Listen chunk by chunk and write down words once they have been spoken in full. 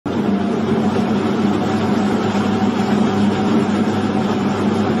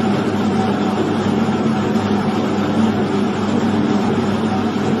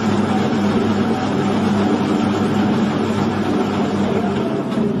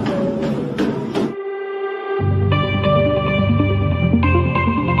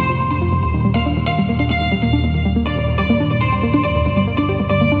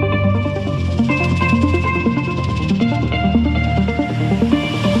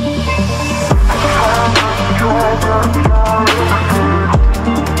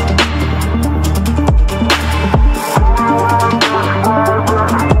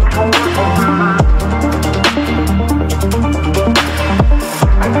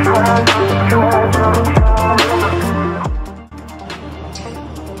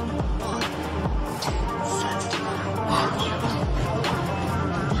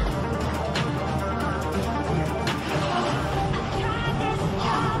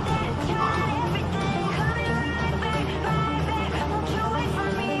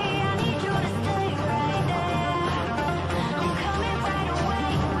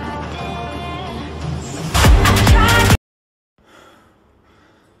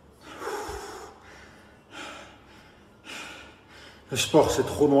Le sport, c'est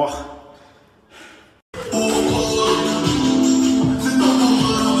trop noir.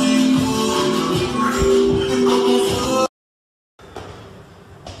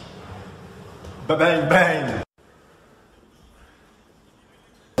 Bang, bang.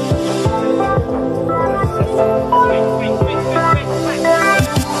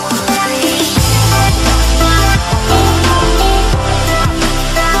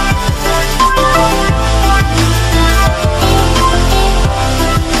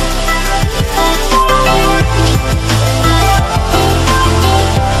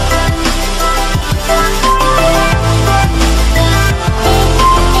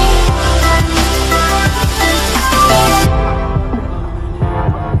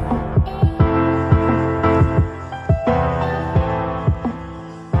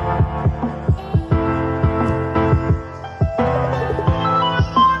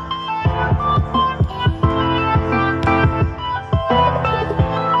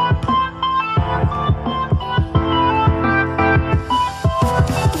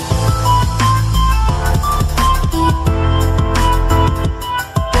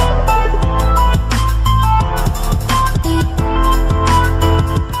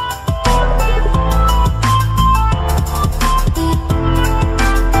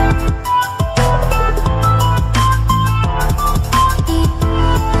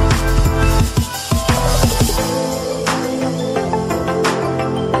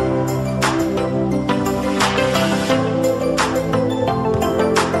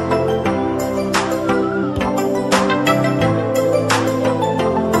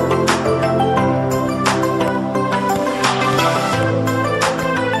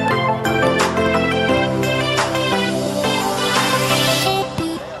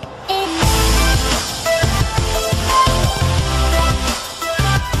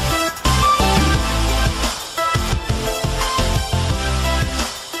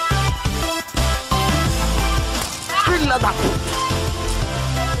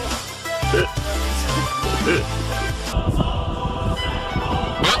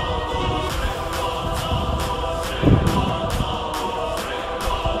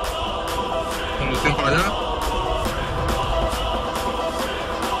 Conducción para allá.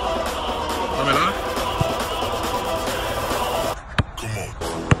 Dámela.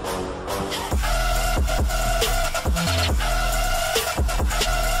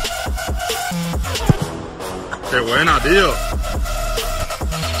 Qué buena, tío.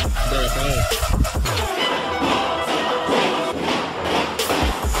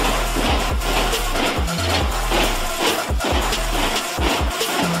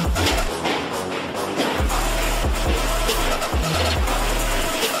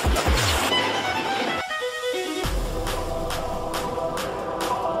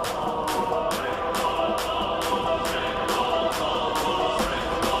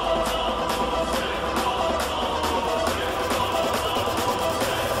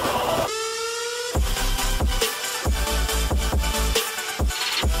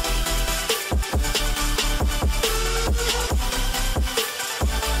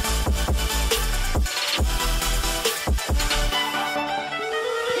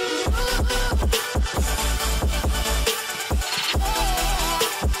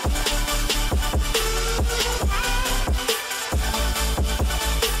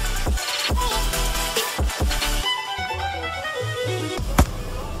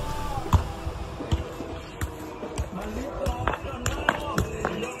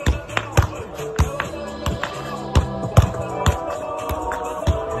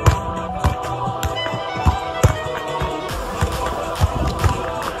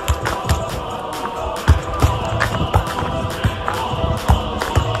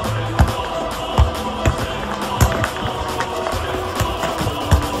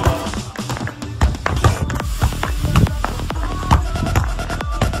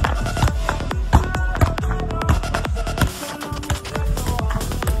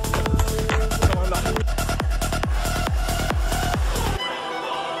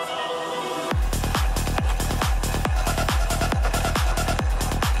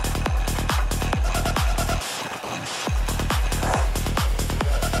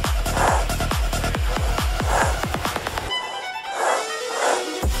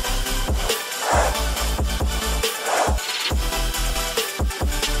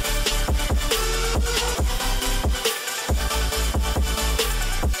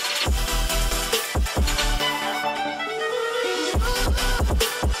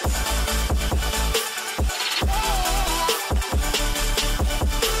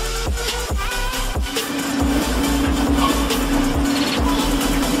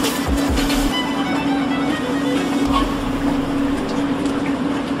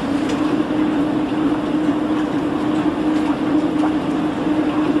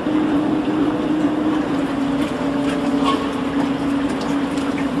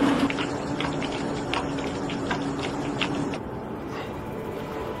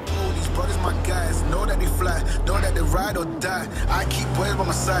 ride or die. I keep boys by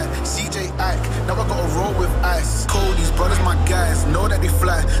my side. CJ Ike, now I gotta roll with ice. Cold, these brothers my guys. Know that they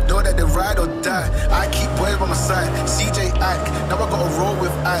fly, know that they ride or die. I keep boys by my side. CJ Ike, now I gotta roll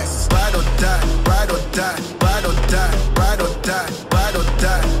with ice. Ride or die, ride or die, ride or die, ride or die, ride or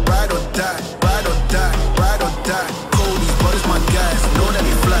die, ride or die, ride or die, ride or die. Cold, these brothers my guys. Know that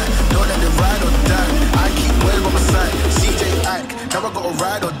they fly, know that they ride or die. I keep boys by my side. CJ Ike, now I gotta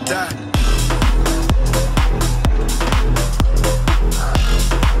ride or die.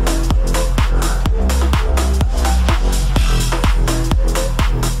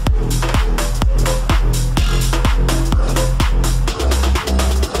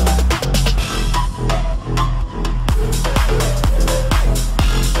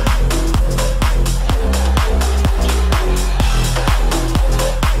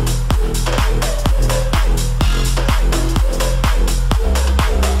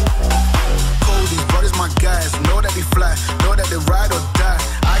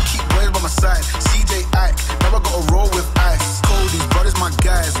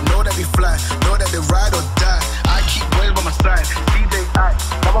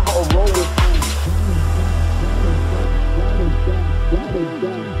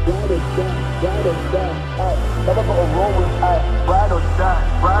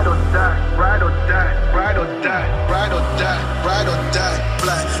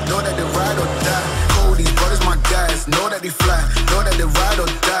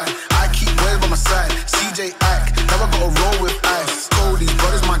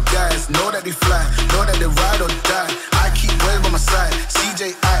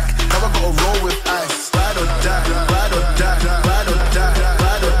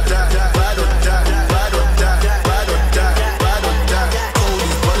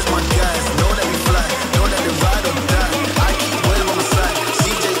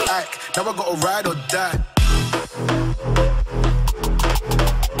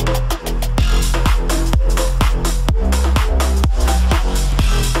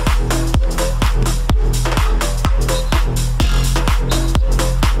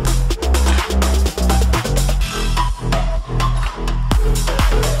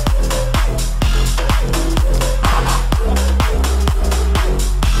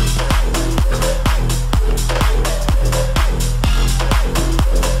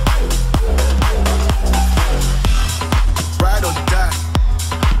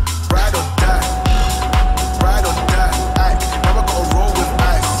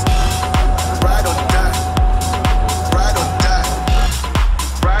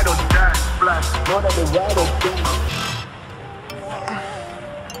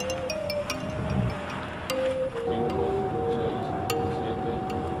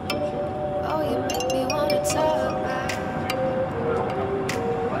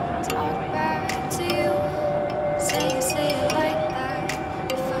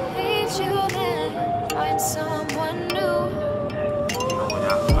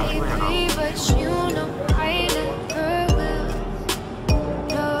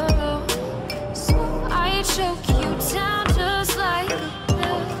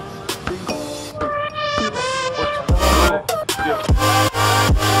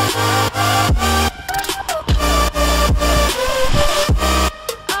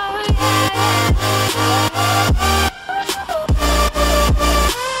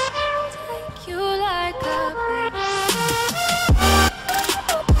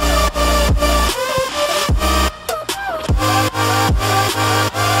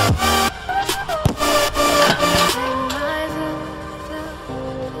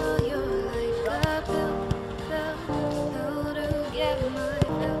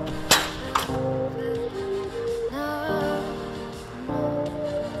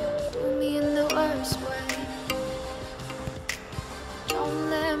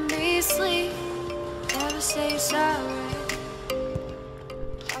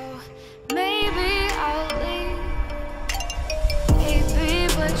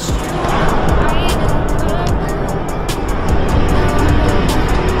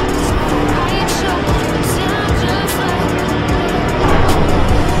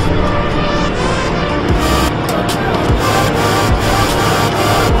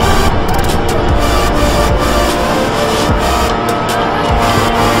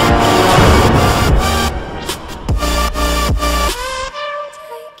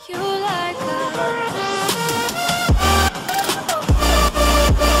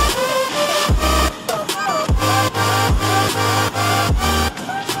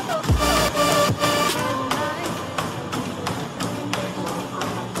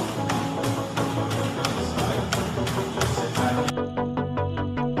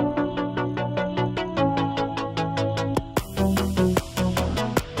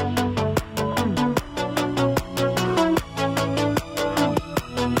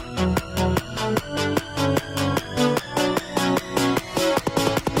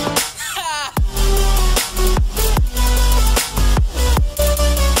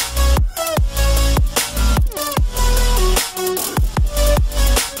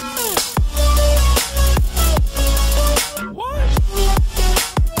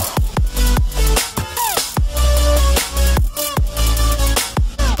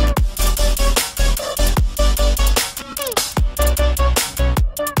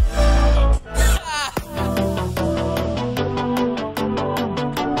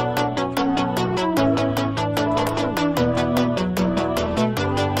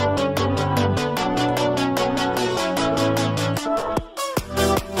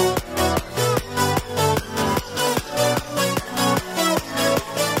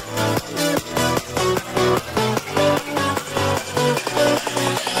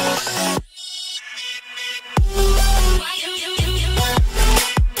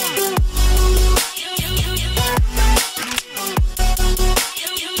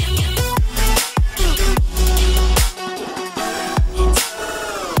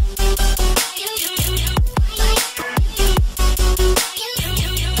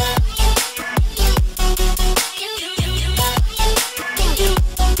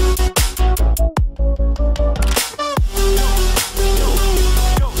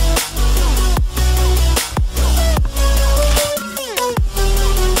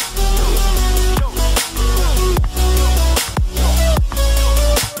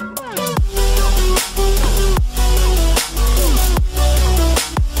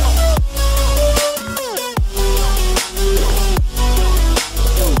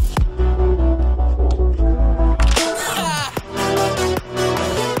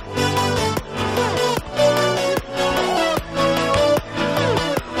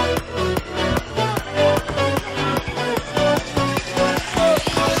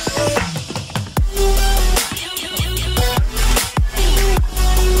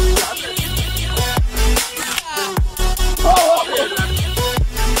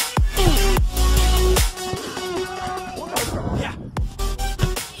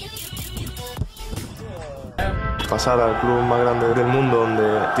 pasar al club más grande del mundo, donde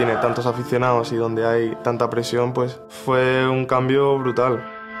tiene tantos aficionados y donde hay tanta presión, pues fue un cambio brutal.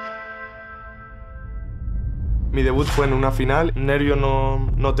 Mi debut fue en una final, nervio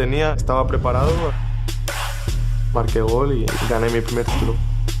no tenía, estaba preparado. Marqué gol y gané mi primer título.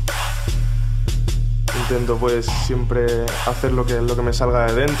 Intento pues siempre hacer lo que me salga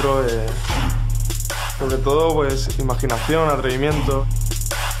de dentro, sobre todo pues imaginación, atrevimiento.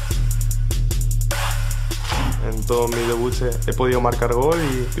 En todos mis debuts he podido marcar gol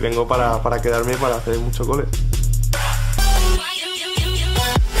y vengo para quedarme y para hacer muchos goles.